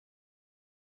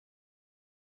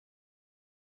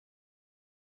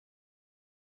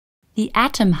The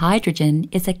atom hydrogen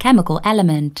is a chemical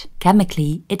element.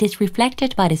 Chemically, it is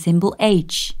reflected by the symbol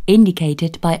H,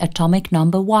 indicated by atomic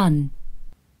number 1.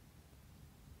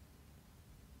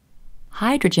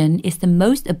 Hydrogen is the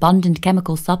most abundant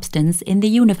chemical substance in the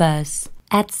universe.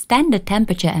 At standard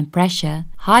temperature and pressure,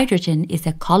 hydrogen is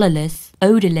a colorless,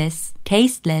 odorless,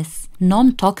 tasteless,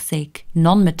 non-toxic,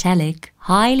 non-metallic,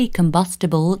 highly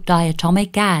combustible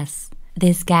diatomic gas.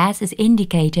 This gas is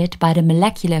indicated by the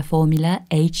molecular formula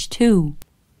H2.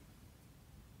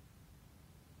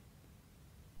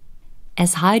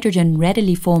 As hydrogen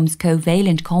readily forms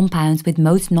covalent compounds with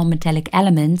most nonmetallic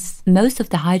elements, most of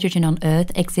the hydrogen on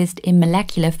Earth exists in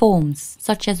molecular forms,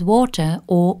 such as water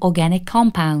or organic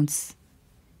compounds.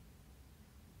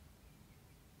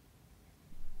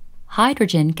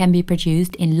 Hydrogen can be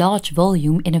produced in large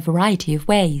volume in a variety of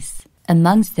ways.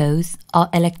 Amongst those are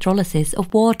electrolysis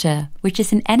of water, which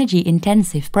is an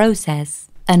energy-intensive process.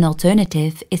 An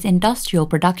alternative is industrial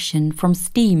production from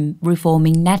steam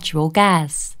reforming natural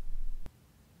gas.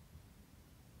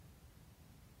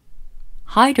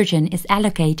 Hydrogen is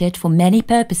allocated for many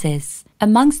purposes.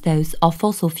 Amongst those are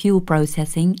fossil fuel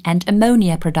processing and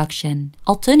ammonia production.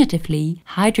 Alternatively,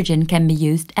 hydrogen can be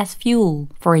used as fuel,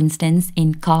 for instance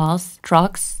in cars,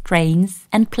 trucks, trains,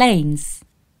 and planes.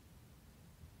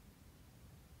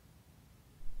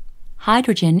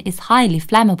 Hydrogen is highly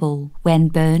flammable. When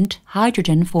burned,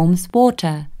 hydrogen forms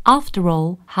water. After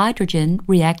all, hydrogen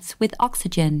reacts with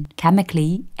oxygen.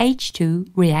 Chemically, H2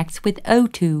 reacts with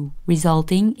O2,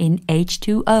 resulting in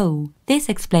H2O. This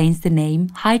explains the name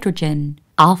hydrogen.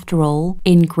 After all,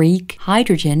 in Greek,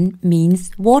 hydrogen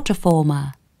means water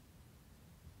former.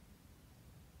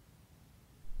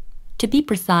 To be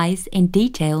precise, in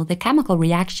detail, the chemical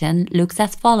reaction looks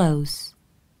as follows.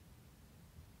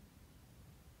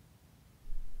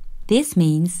 This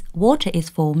means water is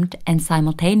formed and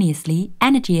simultaneously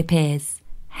energy appears.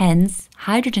 Hence,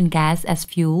 hydrogen gas as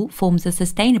fuel forms a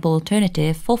sustainable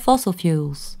alternative for fossil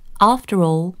fuels. After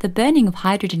all, the burning of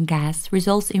hydrogen gas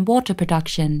results in water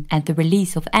production and the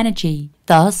release of energy.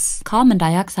 Thus, carbon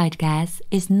dioxide gas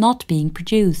is not being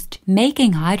produced,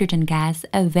 making hydrogen gas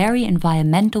a very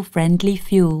environmental-friendly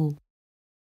fuel.